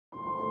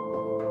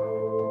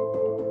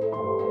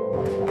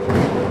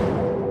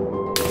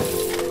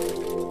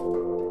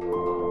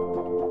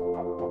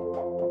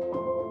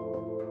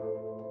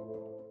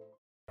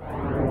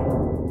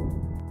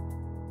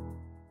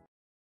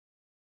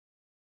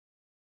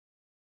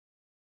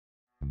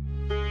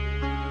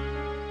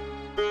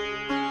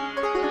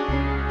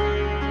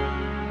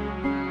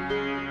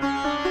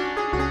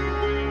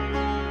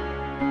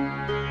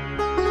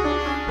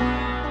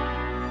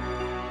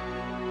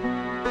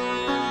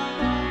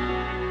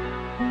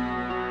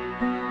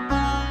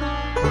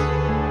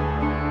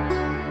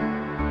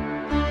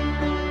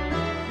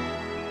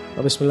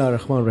بسم الله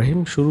الرحمن الرحیم.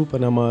 شروع په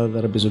نامه د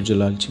رب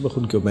ذوالجلال چې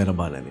بخونکی او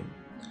مهربانه دی.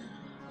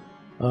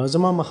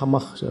 زما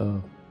مخامخ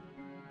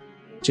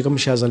چې کوم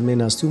شاه زلمې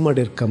ناست عمر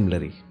ډېر کم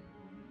لري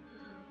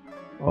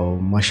او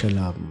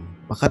ماشاءالله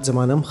فقط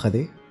زمانه هم ښه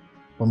دی،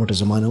 په موټه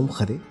زمانه هم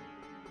ښه دی،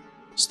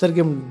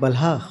 سترګې هم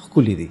بلها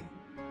ښکلي دي.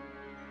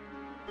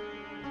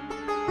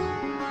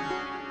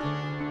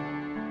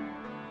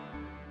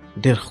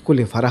 ډېر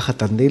ښکلې فراخه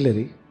تندی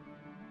لري،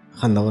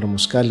 خندوره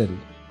مسکا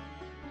لري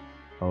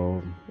او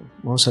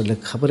ما سره لږ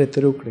خبرې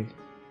ترې وکړې.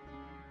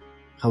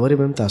 خبرې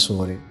به هم تاسو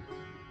اورئ،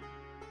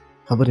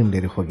 خبرې هم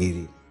ډېرې خوږې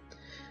دي.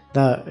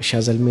 دا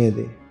شاه زلمی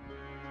دی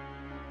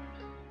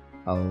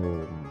او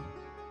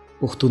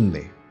پښتون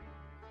دی،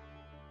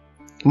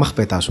 مخ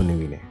په تاسو نه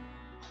وینئ.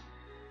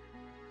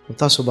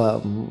 تاسو به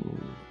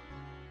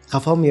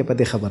خفه هم یې په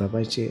دې خبره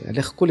باندې چې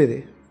هلک ښکلی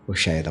دی خو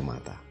شاید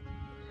ماته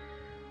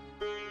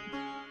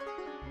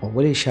او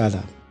ولې شاه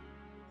ده.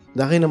 د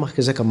هغې نه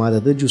مخکې ځکه ما د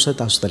ده جوسه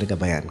تاسو ته لږه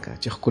بیان کړه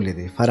چې ښکلی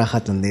دی، فراخه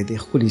تندی دی،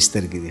 ښکلي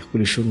سترګې دي،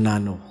 ښکلي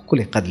شونډان او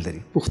ښکلی قد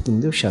لري، پښتون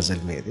دی او شاه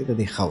زلمی دی، د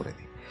دې خاوره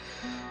دی.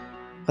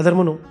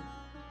 قدرمنو،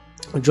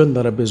 ژوند د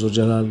رب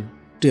ذوالجلال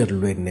ډېر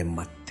لوی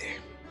نعمت دی.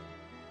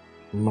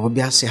 نو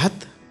بیا صحت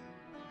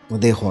نو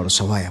دی خو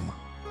ورته وایم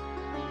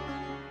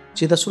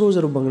چې د سرو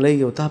زرو بنګلۍ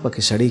او تا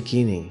پکې سړی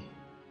کینې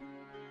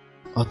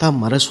او تا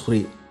مرض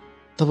خوري،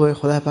 ته به وایې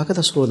خدای پاکه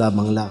د سرو دا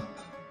بنګله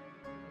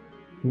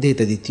دې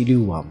ته دې تیلي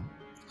ووام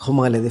خو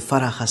ماله دې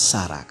فراخه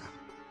سا راکړه.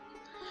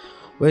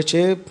 وایي چې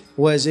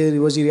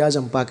وزیر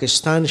اعظم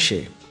پاکستان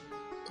شي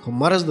خو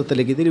مرض درته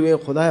لګېدلي، وایي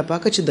خدای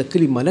پاکه چې د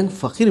کلي ملنګ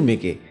فقیر مې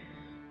کې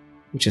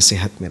چې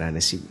صحت مې را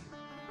نصیب وي.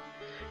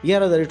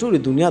 یاره د ټولې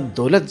دنیا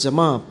دولت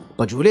زما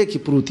په جولې کې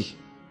پروتي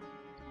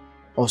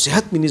او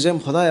صحت مې نظام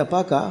خدای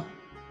پاکه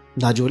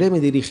دا جولې مې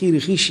دې ریخي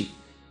ریخي شي،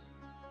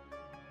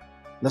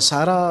 د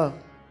سارا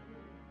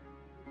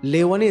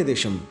لیونې دې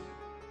شم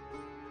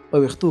او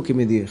ویښتو کې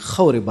مې دې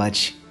خاورې باد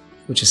شي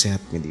او چې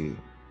صحت مې دې وي.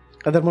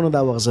 قدرمنو،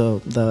 دا وخت زه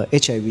د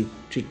HIV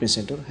ټریټمنټ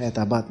سنټر حیات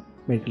آباد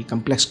میډیکل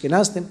کمپلیکس کې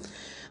ناست یم.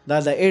 دا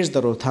د ایډز د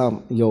روکتھام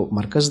یو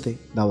مرکز دی.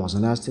 دا وخت زه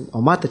ناست یم او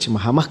ما ته چې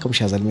مخامخ کوم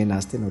شاه زلمی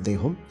ناست دی نو دی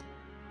هم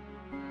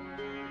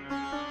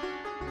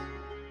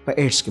په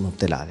ایډز کې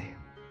مبتلا دی.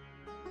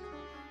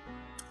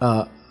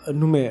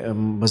 نوم یې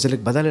به زه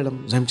لږ بدللم،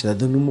 زه هم چې د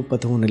ده نوم مو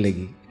پته ونه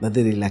لګي، د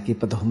ده د علاقې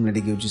پته هم نه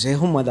لګي او جزه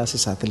هم ما داسې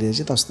ساتلې ده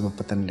چې تاسو ته به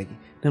پته نه لګي.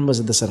 نن به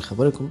زه د سره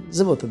خبرې کوم.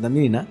 زه به ورته د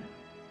مینې نه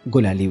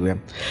ګلالي ویم.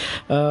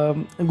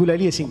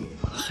 ګلالي څنګه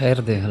خیر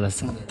دی؟ هله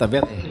څنګه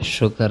طبیعت؟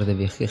 شکر دی،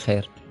 بیخي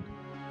خیر دی.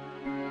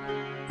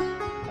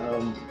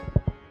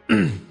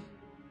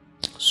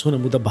 څونه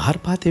موده بهر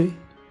پاتې وې؟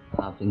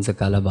 15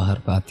 کاله بهر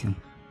پاتې یم.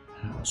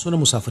 څونه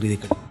مسافري دې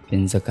کړې؟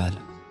 15 کاله.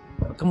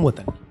 کوم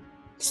وطن؟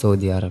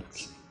 سعودي عرب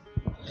کې.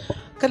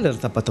 کله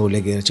درته پته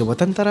ولګېده چې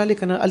وطن ته رالې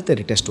که نه هلته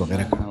یې ټیسټ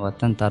وغیره کړه؟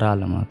 وطن ته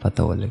رالم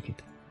پته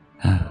ولګېده.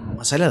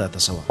 مسله درته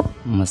څه وه؟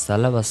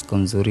 مسله بس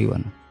کمزوري وه،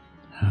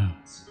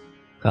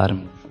 کار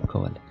مې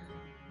کولی.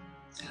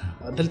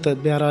 دلته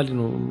بیا رالې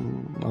نو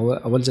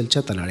اول ځل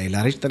چا ته لاړې؟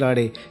 لارج ته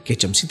لاړې که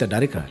چمسي ته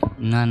ډایرکټ راغلې؟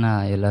 نه نه،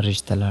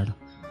 لارج ته لاړم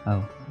او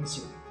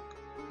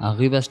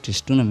هغوی بس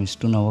ټیسټونه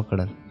میسټونه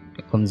وکړل،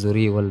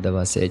 کمزوري ول د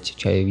باسې چې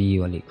HIV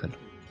ولیکلو.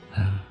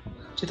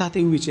 چې تا ته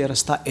یې ووایي چې یاره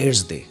ستا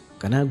ایډز دی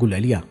که نه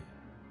ګلاليه،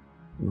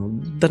 نو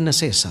درنه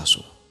څه احساس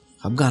و؟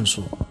 خفګان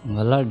سو؟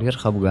 والله ډېر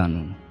خفګان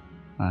و،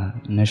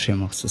 نه شي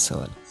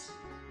محسوسولی.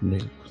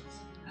 بلکل.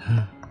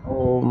 او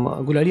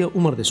ګلاليه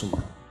عمر دې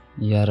څومره؟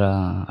 یاره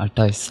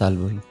 28 سال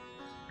وي.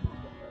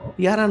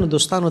 یارانو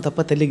دوستانو ته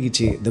پته لګي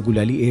چې د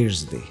ګلالي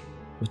ایډز دی،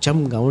 چم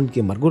ګاونډ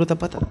کې مرګورو ته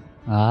پته؟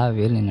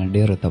 ویلې نه،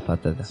 ډېرو ته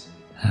پته ده.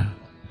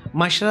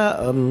 معاشره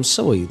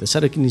څه وایي؟ د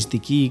سره کې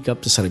نزدیکي کب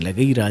سره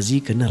لګی راځي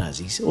که نه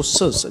راځي؟ اوس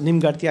څه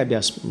نیمګړتیا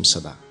بیا څه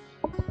ده؟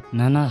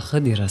 نه نه، ښه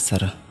دي را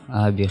سره،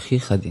 بیخي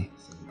ښه دي.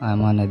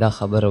 ما نه دا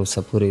خبره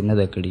اوسه پورې نه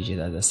ده کړې چې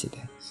دا داسې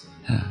دی.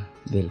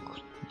 بلکل.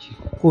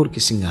 کور کې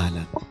څنګه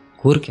حالات؟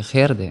 کور کې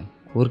خیر دی،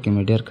 کور کې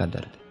مې ډېر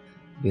قدر دی.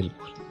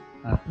 بلکل.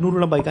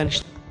 نورونه بایکان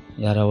شته؟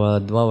 یاره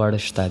 2 واړه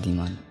شته دي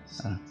مال.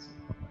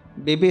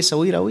 بیبي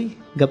سوی راوي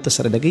ګپ ته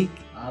سره لګی؟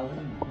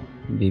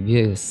 بیبي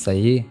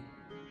صحیح،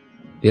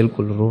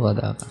 بلکل روغه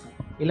ده.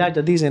 علاج د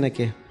دې ځای نه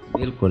کې؟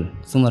 بلکل،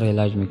 څومره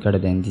علاج مې کړی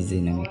دی دې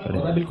ځای نه مې کړی.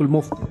 بلکل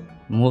مفت؟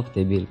 مفت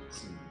دی،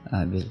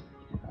 بلکل.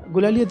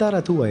 ګلاليه دا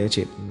راته ووایه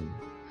چې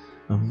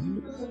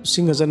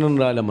څنګه زه نن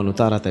رالم نو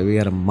تا راته ویې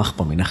یاره مخ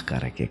په مې نه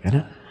ښکاره کې که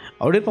نه،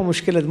 او ډېر په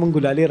مشکله مونږ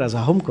ګلالي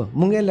رضا هم کړو.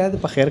 مونږ یې لا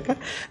په خیر کا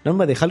نن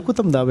به د خلکو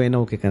ته هم دا وینا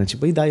وکړې که نه چې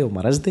بھئی دا یو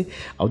مرض دی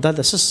او دا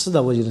د څه د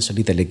وجې نه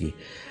سړي ته لګي.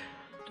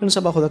 نن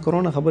سبا خو د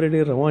کرونا خبرې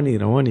ډېر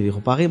روانې دي،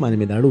 خو په هغې باندې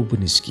مې داړه اوبه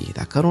نسکي.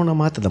 دا کرونا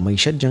ماته د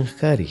معیشت جنګ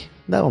ښکاري،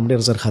 دا هم ډېر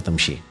زر ختم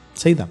شي.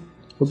 صحیح ده،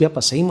 خو بیا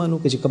په صحیح معنو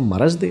کې چې کوم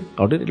مرض دی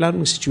او ډېر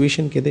الارمینګ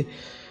سچویشن کې دی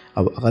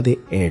او هغه دی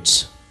ایډز.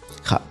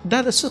 دا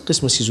د څه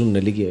قسمه سیزون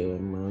نه لګي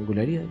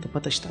ګلاليه ته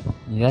پته شته؟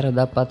 یاره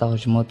دا پته خو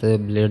چې مو ته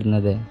بلیډ نه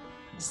دی،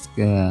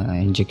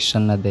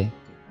 انجکشن نه دی،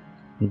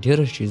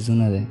 ډېرو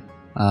چیزونه دی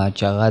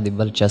چې هغه د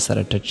بل چا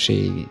سره ټچ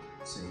شوي وي.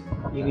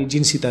 یعنی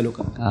جنسي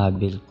تعلقات؟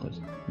 بلکل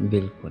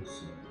بلکل.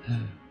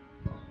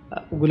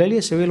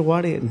 ګلالي سویل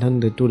غواړي نن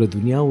د ټوله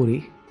دنیا اوري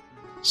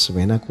څه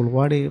وینا کول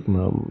غواړي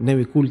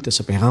نوې کول ته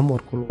څه پیغام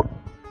ورکول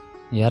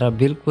یاره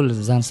بالکل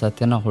ځان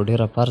ساتنه خو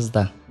ډېره فرض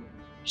ده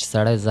چې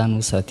سړی ځان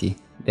وساتي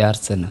د هر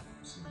څه نه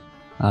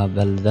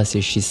بل داسې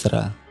شي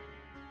سره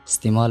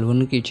استعمال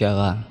ونکړي چې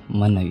هغه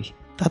منع وي.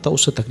 تا ته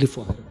اوس تکلیف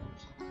وغیره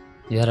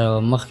یاره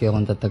مخکې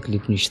غونته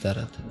تکلیف نشته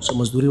راته اوس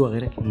مزدوري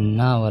وغیره کې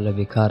نه ولا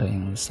بیکاره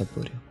یم اوسه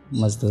پورې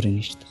مزدوري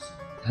نشته.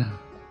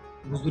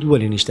 مزدوري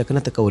ولې نشته که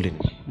نه ته کولی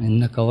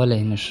نه کولی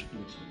نشم.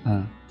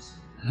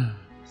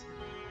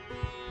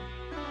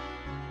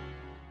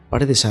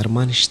 پړه دې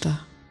ارمان شته؟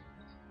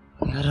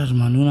 یاره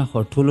ارمانونه خو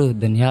ټولو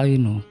دنیا وي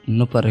نو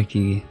نه پوره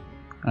کېږي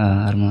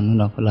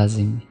ارمانونه خو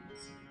لازم وي.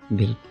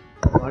 بالکل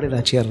غواړې دا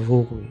چې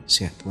روغ وي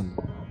صحتمند.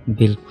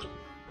 بالکل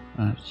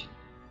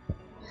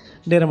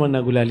ډېره مننه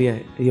ګلالي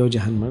یو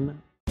جهان مننه.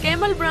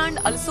 کیمل برانډ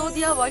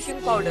السودیا واشنګ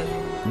پاوډر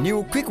نیو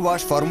کویک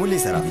واش فارمولې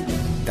سره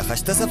د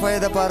خشته صفای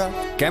لپاره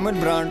کیمل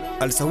برانډ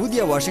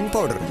السودیا واشنګ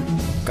پاوډر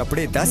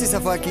کپڑے داسې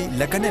صفا کی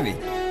لکه نوې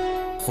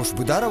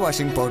خوشبودار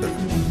واشنګ پاوډر.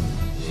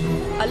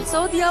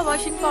 السودیا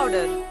واشنګ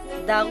پاوډر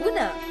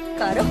داغونه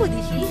کاره خو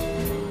دي شي.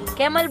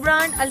 کیمل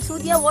برانډ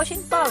السودیا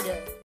واشنګ پاوډر.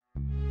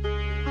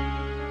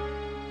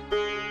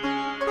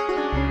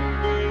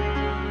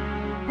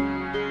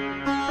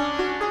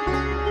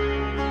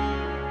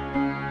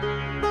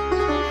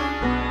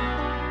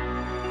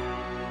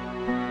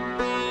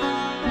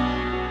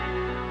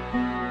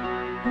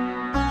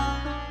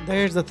 د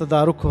ایډز د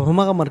تدارک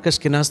همغه مرکز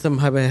کې ناست یم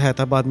حیات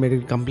آباد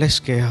میډیکل کمپلیکس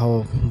کې او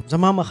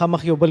زما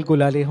مخامخ یو بل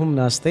ګلالي هم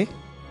ناست دی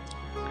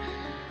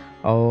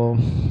او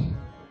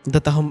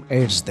دته هم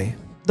ایډز دی.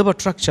 د به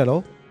ټرک چلو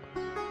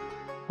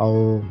او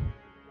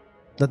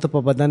دته په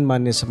بدن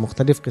باندې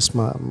مختلف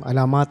قسمه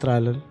علامات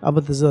رالل. اب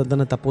زه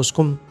دنه تپوس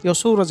کوم یو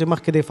څو ورځې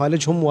مخکې د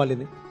فالج هم والي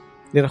دی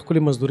ډېره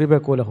ښکلې مزدوري به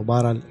یې کوله خو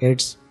بهرحال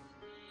ایډز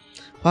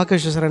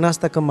خواکش سره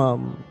ناسته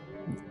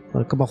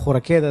کومه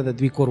خوراکۍ ده د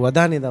دوی کور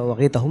ودانې ده او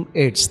هغې ته هم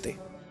ایډز دی.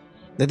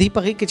 د دې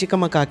په غېږ کې چې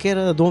کومه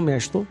کاکېره ده 2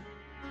 میاشتو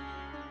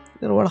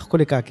ډېره وړه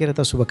ښکلې کاکېره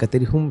تاسو به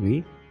کتلي هم وي.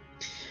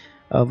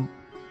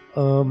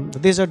 د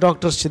دې زه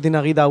ډاکټرس چې دي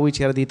هغوی دا وایي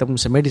چې یاره دې ته موږ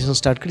څه میډیسن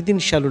سټارټ کړي دي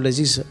انشاءالله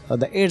العزیز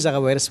د ایډز هغه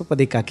وایرس په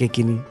دې کاکې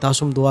کې ني. تاسو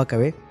هم دعا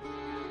کوئ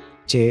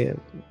چې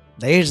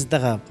د ایډز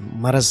دغه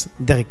مرض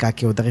دغې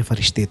کاکې او دغې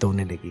فرشتې ته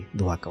ونه لګي.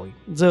 دعا کوئ.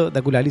 زه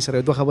د ګلالي سره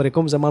 2 خبرې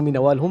کوم زما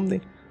مینوال هم دی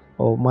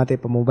او ما ته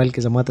په موبایل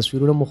کې زما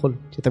تصویرونه مخول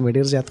چې ته مې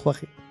ډېر زیات خوښ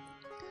یې.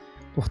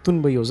 پښتون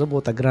به یو زه به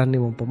ورته ګران نه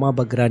وم په ما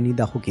به ګراني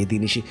دا خو کېدی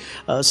نه شي.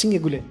 څنګه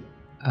ګلې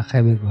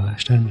خیبر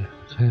پشتون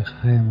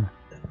خیمه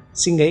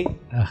څنګه یې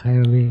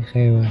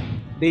خیبر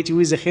دی چې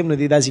وایي زه خیم نه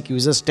دی داسې کې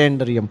وایي زه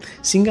سټینډر یم.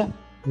 څنګه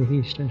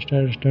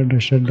ستنډر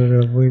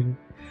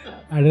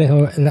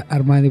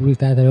ارمان دې بولي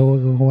تا ته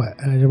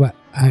جبا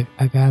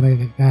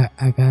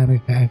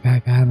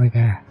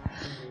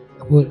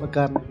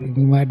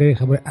ما ډېرې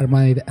خبرې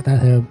ارمان دې تا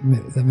سره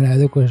زمینه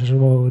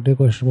د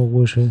کوشش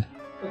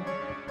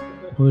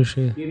وشو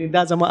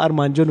دا زما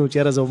ارمانجن و چې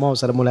یاره زه ما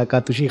سره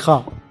ملاقات وشي. ښه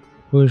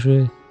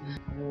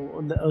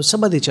څه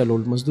به دې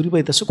چلول مزدوري به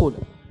یې ته څه کوله؟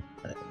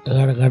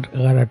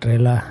 غټه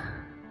ټریلا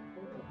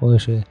پوه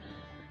شوې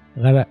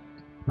غټه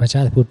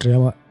 50 فوټ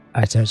ټریلا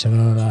اچھا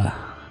چلوله.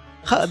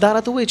 دا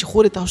راته ووایي چې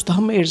خورې تاسو ته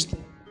هم ایډز دی؟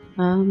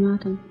 ما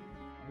ته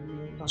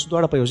تاسو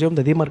دواړه په یو ځای هم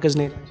د دې مرکز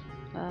نه علاج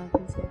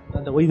دا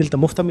دوايي دلته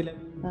مفته ملوي؟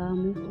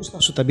 اوس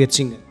تاسو طبیعت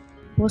څنګه؟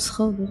 اوس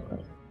ښه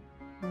بالکل.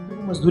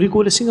 مزدوري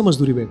کوله څنګه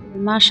مزدوري به؟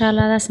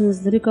 ماشاءالله داسې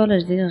مزدوري کوله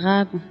چې ډېر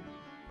غاګ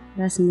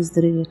داسې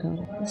مزدوري به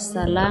کوله.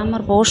 سلا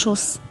امر به وشو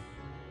اوس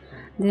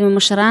د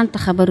مشرانو ته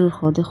خبرې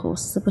ورښودې خو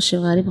اوس زه په شي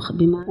غریب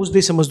بیمار اوس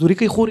دې څه مزدوري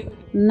کوي خورې؟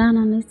 نه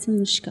هېڅ هم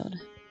نشي کولی.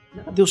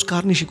 دې اوس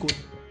کار نشي کولی؟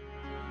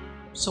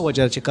 څه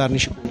وجه چې کار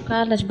نشي کولی؟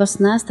 کار له چې بس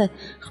ناسته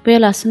خپې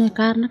لاسونه یې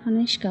کار نه کوي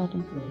نشي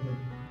کولی.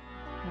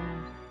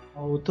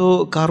 او ته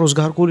کار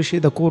روزګار کولی شي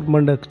د کور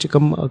منډه چې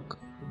کوم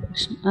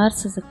هر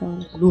څه زه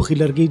کولی لوښي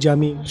لرګي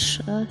جامې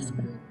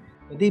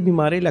د دې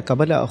بیمارۍ له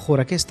کبله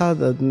خوراکۍ ستا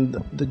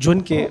د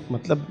ژوند کې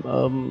مطلب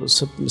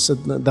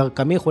د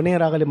کمې خو نه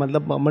راغلی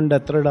مطلب منډه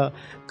ترړه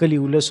کلي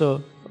ولس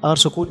هر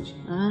څه کولی شي؟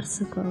 هر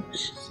څه کولی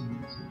شي.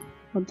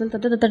 خو دلته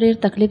ده ته ډېر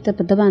تکلیف دی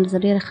په ده باندې زه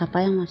ډېره خفه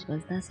یم چې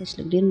بس داسې چې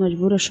ډېر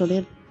مجبوره شو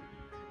ډېر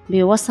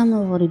بېوسه یم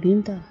غریبي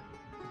یم ته.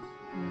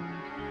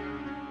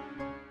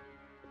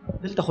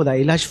 دلته خو دا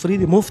علاج فری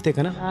دی مفت دی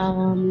که نه؟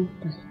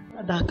 مفت دی.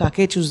 دا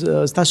کاکې چې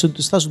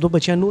ستاسو 2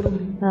 بچیان نور هم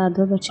دي؟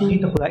 2 بچیان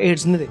خو دا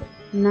ایډز نه دی؟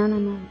 نه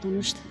ورته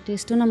نشته.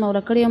 ټېسټونه مې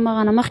ورله کړي یم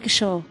هغه نه مخکې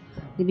شو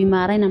د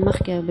بیمارۍ نه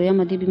مخکې بیا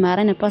د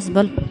بیمارۍ نه پس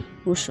بل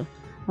وشو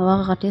او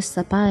هغه ټېسټ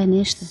صفا یې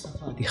نشته.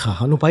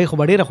 ښه نو په هغې خو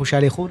به ډېره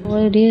خوشحالۍ خور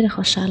وایي ډېره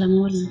خوشحاله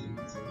مور یم.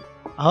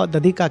 د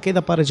دې کاکې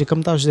دپاره چې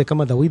کوم تاسو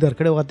کومه دوايي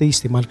درکړې هغه ته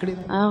استعمال کړې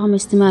ده؟ هغه مې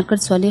استعمال کړې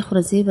څولې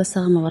خورځې بس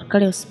هغه مې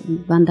ورکړې اوس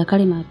بنده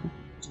کړې ما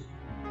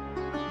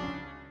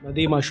د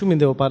دې ماشومې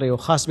د لپاره یو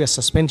خاص بیا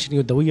سسپنشن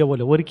یو دوايي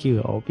ولا ورکي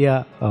او بیا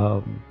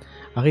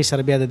هغې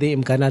سره بیا د دې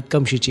امکانات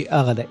کم شي چې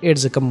هغه د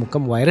ایډز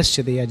کم وایرس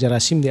چې دی یا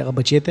جراثیم دی هغه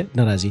بچی ته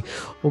نه راځي.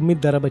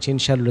 امید داره به چې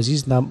انشاءالله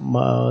العزیز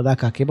دا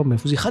کاکې به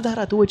محفوظ وي. ښه دا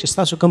راته ووایي چې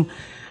ستاسو کم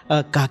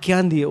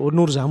کاکیان دي او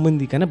نور زامن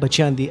دي که نه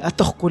بچیان دي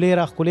اته ښکلی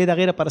را ښکلی د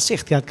هغې لپاره څه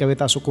احتیاط کوئ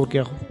تاسو کور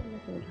کې؟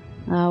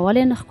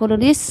 ولې نه ښکلو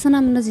هېڅ څه نه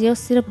نه ځي، یو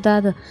صرف دا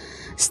د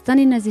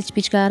ستنې نه ځي چې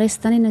پیچکارۍ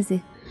ستنې نه ځي،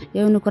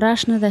 یو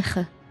نوکراش نه دی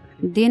ښه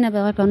دې نه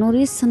بغیر که نور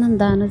هېڅ څه نه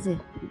دا نه ځي.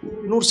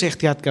 نور څه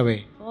احتیاط کوئ؟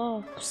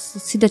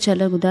 سیده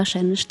چلېږو دا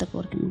شی نشته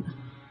کور کې موږ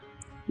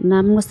نه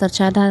موږ سره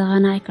چا دا هغه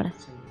نه کړی.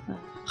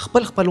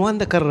 خپل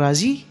خپلوان د کر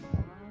راځي؟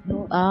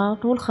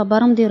 ټول خبر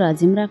هم دی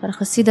راځي هم را کړه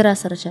ښه سیده را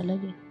سره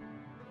چلېږي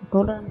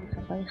ټول را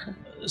خبرې ښه.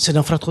 څه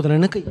نفرت خو درنه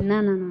نه کوي؟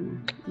 نه نه نه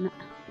نه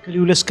کلي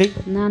ولس کوي؟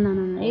 نه نه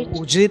نه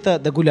حجرې ته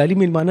د ګلالي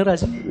میلمانه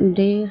راځي؟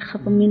 ډېر ښه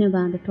په مینه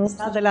باندې ټول.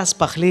 ستا د لاس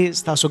پخلی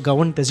ستاسو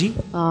ګاونډ ته ځي؟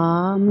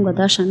 موږ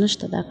دا شی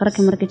نشته دا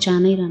کرکې مرکې چا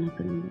نه یې رانه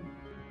کړي.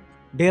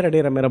 ډېره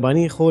ډېره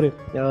مهرباني خورې.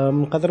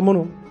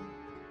 قدرمنو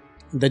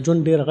د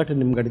ژوند ډېره غټه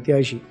نیمګړتیا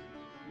شي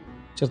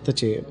چېرته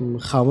چې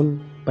خاوند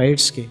په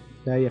ایډز کې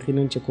دا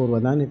یقینا چې کور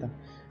ودانې ده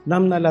دا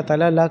هم الله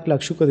تعالی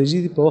لاک شکر دی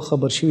چې په وخت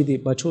خبر شوي دي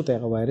بچو ته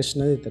هغه وایرس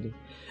نه دی تللی.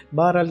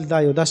 بهرحال دا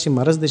یو داسې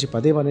مرض دی چې په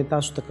دې باندې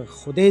تاسو ته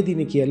خدای دې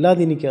نه کړي الله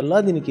دې نه کړي الله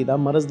دې نه کړي دا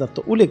مرض درته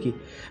ولګي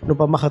نو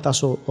په مخه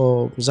تاسو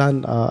ځان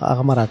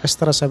هغه مراکز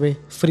ته رسوئ.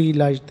 فری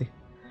علاج دی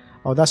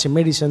او داسې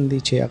میډیسن دی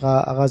چې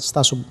هغه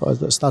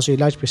ستاسو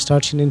علاج پې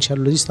سټارټ شي ان شاء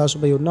الله ستاسو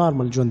به یو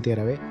نارمل ژوند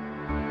تېروئ.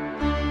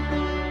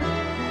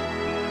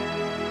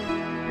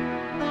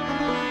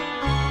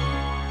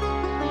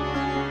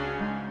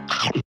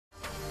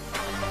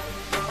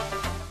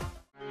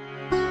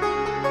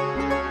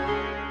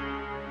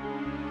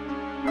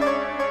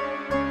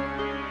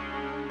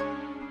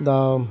 دا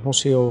اوس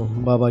یو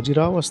باباجي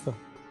راوسته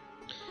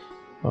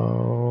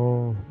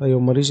یو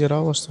مریض یې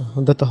راوسته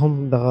ده ته هم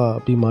دغه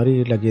بیماري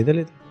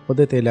لګېدلې ده خو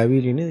ده ته یې لا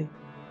ویلي نه دي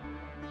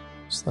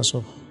ستاسو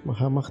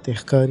مخامخ ته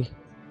ښکاري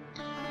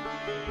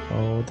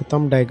او ده ته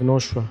هم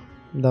ډایګنوز شوه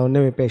دا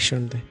نوی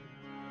پیشنټ دی.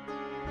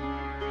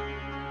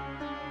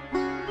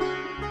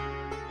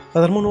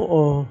 قدرمنو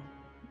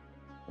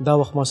دا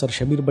وخت ما سره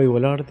شبیر بھائی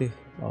ولاړ دی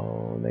او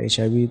د ایچ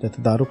آی وي د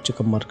تدارک چې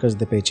کوم مرکز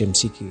د په ایچ ایم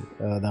سی کې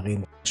د هغې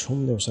هم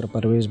دی او سره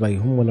پرویز بھائی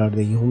هم ولاړ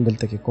دی هم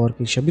دلته کې کار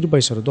کوي. شبیر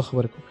بھائی سره دوه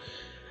خبرې کوم.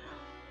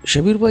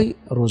 شبیر بھائی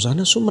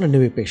روزانه څومره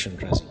نوی پیشنټ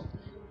راځي؟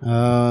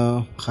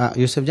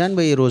 یوسف جان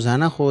بھائی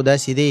روزانه خو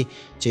داسې دی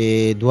چې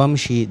دوم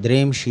شي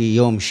دریم شي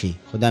یوم شي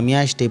خو دا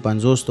میاشتې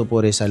 50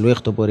 پورې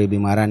 40 پورې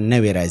بیماران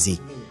نوی راځي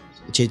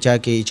چې چا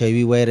کې ایچ آی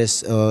وي وایرس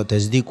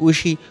تصدیق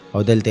وشي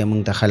او دلته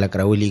موږ ته خلک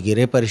راولېږي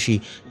ریپر شي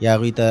یا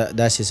هغوی ته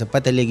داسې څه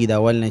پته لګي د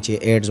اول نه چې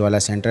ایډز والا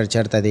سینټر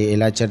چېرته دی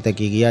علاج چېرته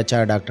کېږي یا چا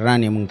ډاکټران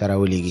یې موږ ته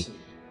راولېږي.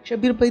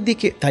 شبیر بھائی دې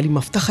کې تعلیم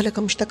یافته خلک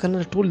هم شته که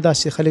نه ټول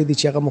داسې خلک دي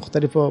چې هغه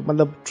مختلف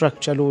مطلب ټرک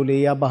چلولې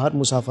یا بهر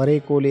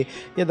مسافرۍ کولې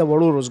یا د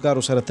وړو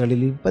روزګارو سره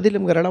تړلي په دې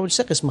لږ رڼا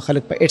څه قسمه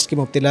خلک په ایډز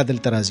کې مبتلا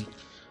دلته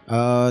راځي؟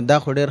 دا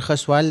خو ډېر ښه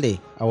سوال دی.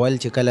 اول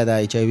چې کله د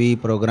ایچ آی وي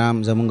پروګرام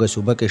زمونږ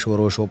صوبه کې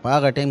شروع شو په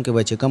هغه ټایم کې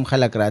به چې کم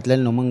خلک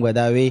راتلل نو موږ به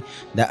دا وی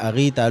د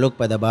هغې تعلق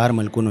په د بهر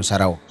ملکونو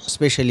سره و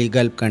سپیشلی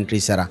ګلف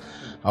کنټري سره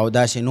او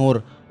داسې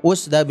نور.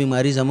 اوس دا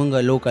بیماري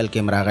زمونږ لوکل کې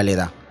هم راغلې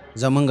ده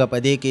زمونږ په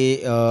دې کې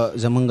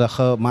زمونږ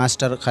ښه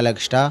ماسټر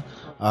خلک شته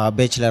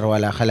بیچلر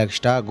والا خلک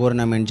شته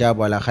ګورنمنټ جاب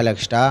والا خلک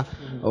شته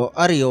او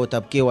هر یو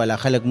طبقې والا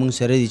خلک مونږ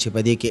سره دي چې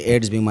په دې کې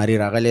ایډز بیماري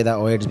راغلې ده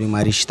او ایډز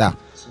بیماري شته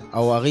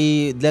او هغې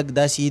لږ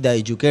داسې د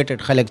ایجوکیټډ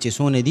خلک چې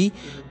څونه دي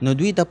نو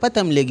دوی ته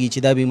پته هم لګي چې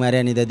دا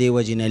بیماریانې د دې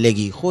وجې نه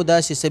لګي خو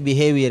داسې څه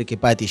بیهیویر کې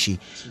پاتې شي.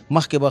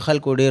 مخکې به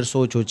خلکو ډېر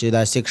سوچ و چې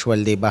دا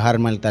سیکشول دی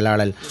بهر ملک ته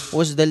لاړل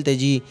اوس دلته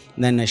جي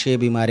د نشې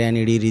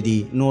بیماریانې ډېرې دي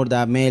نور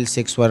دا میل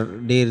سیکس ور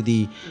ډېر دي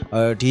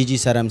ټي جي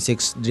سره هم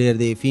سیکس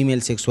ډېر دی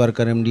فیمیل سیکس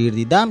ورکر هم ډېر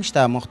دي دا هم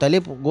شته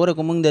مختلف. ګوره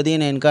که موږ د دې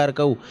نه انکار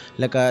کوو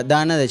لکه دا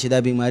نه ده چې دا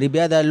بیماري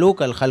بیا د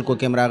لوکل خلکو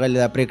کې هم راغلې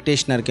ده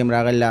پریکټیشنر کې هم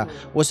راغله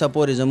اوسه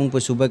پورې زموږ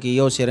په صوبه کې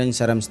یو سرنج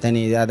سره هم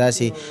ستنې دا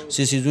داسې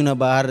سیزونه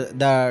بهر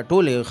دا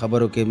ټولې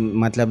خبرو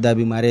کې مطلب دا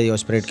بیماری یو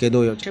سپریډ کېدو.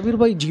 شبیر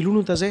بھائی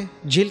جیلونو ته ځئ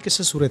جیل کې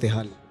څه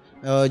صورتحال؟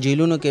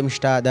 جیلونو کې هم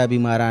شته دا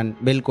بیماران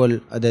بالکل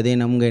د دې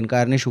نه موږ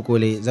انکار نشو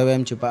کولی. زه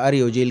وایم چې په هر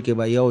یو جیل کې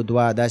به یو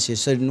دوه داسې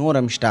څه نور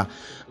هم شته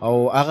او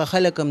هغه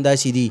خلک هم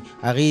داسې دي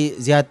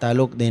هغې زیات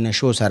تعلق د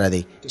نشو سره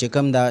دی چې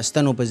کوم د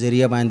ستنو په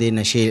ذریعه باندې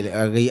نشې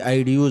هغې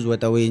آی ډي یوز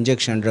ورته وایي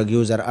انجکشن ډرګ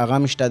یوزر هغه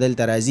هم شته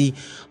دلته راځي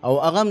او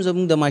هغه هم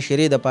زموږ د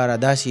معاشرې دپاره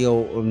داسې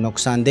یو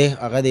نقصان دی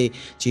هغه دی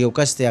چې یو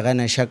کس دی هغه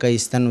نشه کوي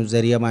ستنو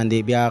ذریعه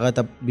باندې بیا هغه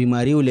ته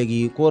بیماري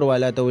ولګي کور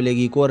والا ته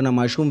ولګي کور نه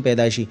ماشوم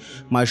پیدا شي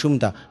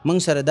ماشوم ته.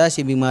 موږ سره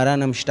داسې بیماران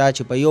هم شته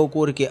چې په یو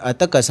کور کې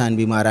 8 کسان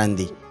بیماران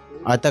دي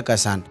 8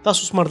 کسان.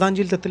 تاسو مردان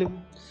جیل ته تللی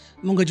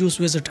مونږ جوس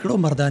ویزټ کړو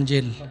مردان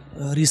جیل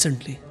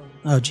ریسنټلی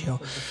او جی او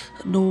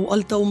نو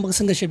الته موږ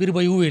څنګه شبیر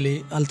بھائی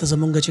ویلې الته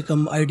زمونږ چې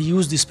کوم آی ډي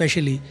یوز دي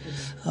سپیشلی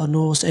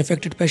نو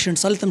افیکټډ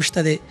پیشنټس الته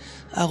مشته دي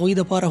هغوی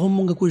د پاره هم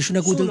موږ کوشش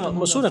نه کوو.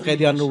 مسونه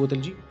قیدیان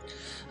وروتل جی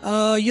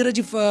یره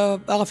چې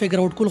هغه فګر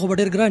آوټ کول خو به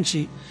ډېر ګران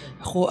شي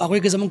خو هغوی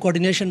کې زموږ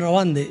کوارډینیشن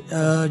روان دی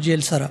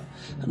جیل سره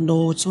نو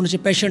څومره چې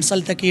پیشنټس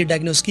هلته کې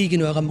ډایګنوز کېږي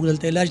نو هغه موږ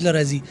دلته علاج له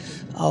راځي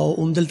او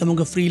همدلته موږ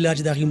فري علاج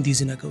د هغې هم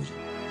دیزې نه کوو.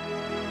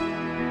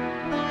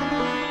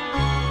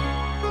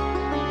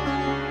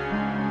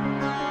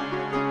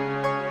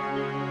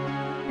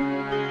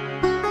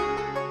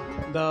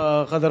 د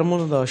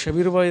قدرمنو د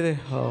شبیر بای دی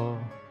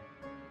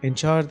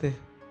انچارج دی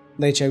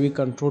د ایچ آی وي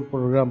کنټرول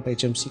پروګرام په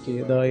ایچ ایم سی کې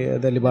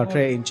د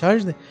لیبارټري انچارج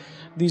دی.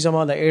 دوی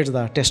زما د ایډز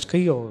دا ټیسټ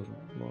کوي او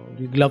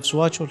دوی ګلوز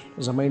واچول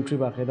زما انټري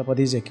باقاعده په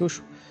دې ځای کې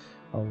وشو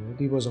او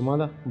دوی به زما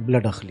د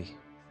بلډ اخلي.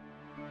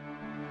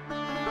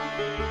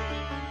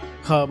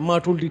 ما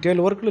ټول ډیټیل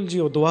ورکړل جی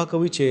او دعا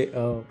کوي چې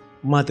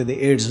ما ته د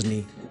ایډز نه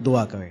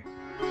دعا کوي.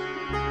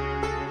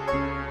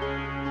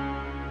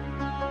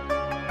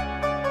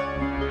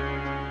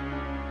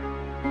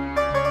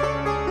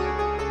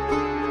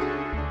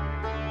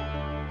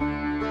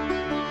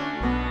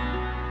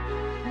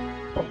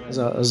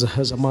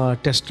 زما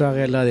ټیسټ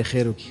راغی الله دې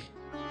خیر وکړي.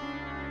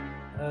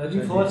 جی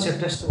فور سے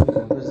ټیسټ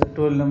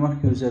ټول لمخ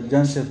کې یوسف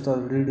جان صاحب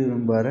تاسو ډېر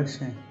مبارک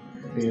شه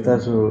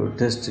تاسو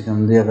ټیسټ کوم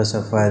دی هغه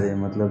صفا دی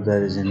مطلب دا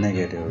چې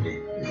نیگیټیو دی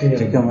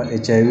چې کوم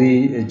ایچ آی وي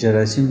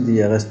جراثیم دی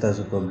هغه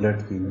تاسو په بلډ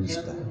کې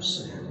نشته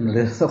نو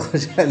ډېر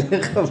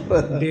خوشاله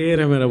خبره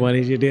ډېره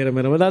مهرباني جی ډېره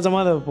مهرباني. دا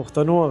زما د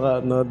پښتنو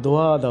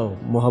دعا د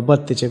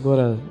محبت چې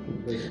ګوره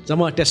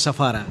زما ټیسټ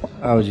صفا را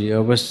او جی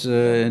او بس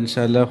ان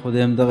شاء الله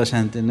خدای هم دغه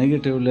شانتي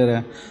نیگیټیو لره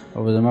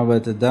او زما به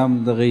ته دام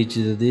دغه چې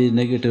د دې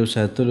نیگیټیو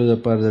ساتلو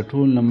لپاره د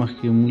ټول نه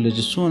مخکې موږ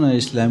چې څونه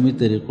اسلامي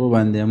طریقو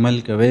باندې عمل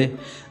کوي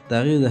د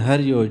هغې د هر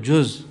یو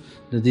جز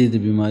د دې د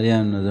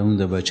بیماریانو نه زموږ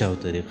د بچاو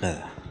طریقه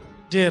ده.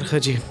 ډېر ښه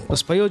جي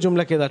بس په یو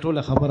جمله کې دا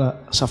ټوله خبره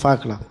صفا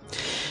کړه.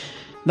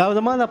 دا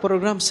زما دا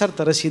پروګرام سر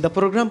ته رسي. د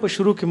پروګرام په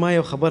شروع کې ما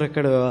یو خبره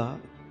کړې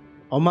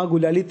او ما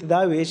ګلالي ته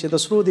دا وې چې د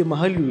سرو د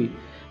محل وي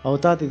او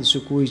تا ته داسې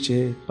کوی چې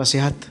په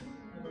صحت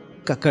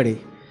ککړې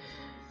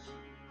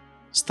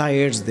ستا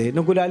ایډز دی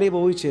نو ګلالي به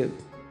وایي چې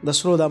د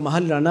سرو دا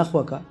محل را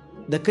نخوه کا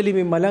د کلي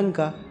مې ملنګ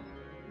کا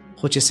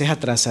خو چې صحت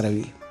را سره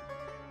وي.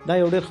 دا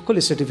یو ډېر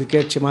ښکلی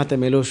سرټیفیکیټ چې ما ته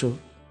میلو شو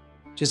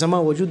چې زما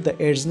وجود د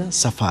ایډز نه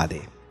صفا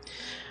دی.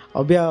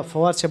 او بیا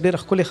فواد صاحب ډېره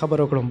ښکلې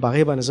خبره وکړم په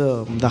هغې باندې زه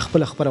د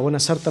خپله خپرونه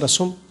سر ته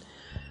رسوم.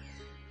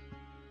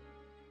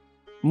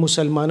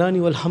 مسلمانان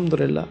یو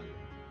الحمدلله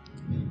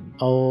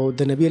او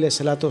د نبی علیه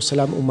صلات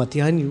وسلام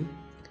امتیان یو.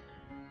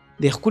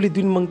 د ښکلي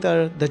دین موږ ته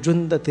د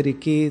ژوند د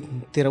طریقې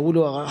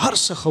تېرولو هر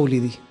څه ښولی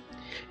دي.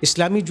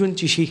 اسلامي ژوند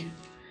چې شي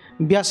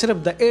بیا صرف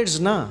د ایډز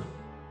نه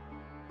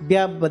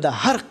بیا به د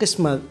هر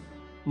قسمه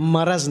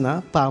مرض نه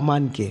په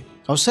امان کې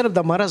او صرف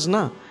د مرض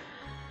نه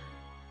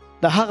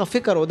د هغه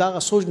فکر او د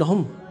هغه سوچ نه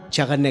هم چې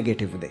هغه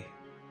نیګیټیو دی.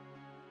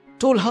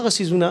 ټول هغه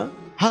څیزونه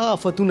هغه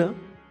آفتونه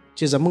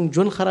چې زموږ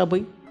ژوند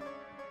خرابوي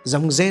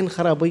زموږ ذهن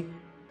خرابوي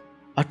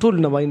ټول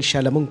نه به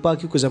انشاءالله موږ پاک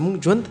کړو زموږ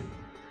ژوند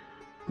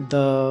د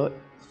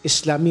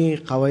اسلامي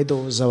قواعد او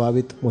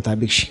ضوابط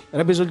مطابق شي.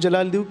 رب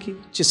ذوالجلال دې وکړي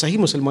چې صحیح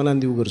مسلمانان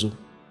دې وګرځو.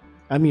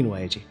 امین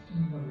وایي جی.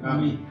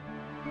 امین.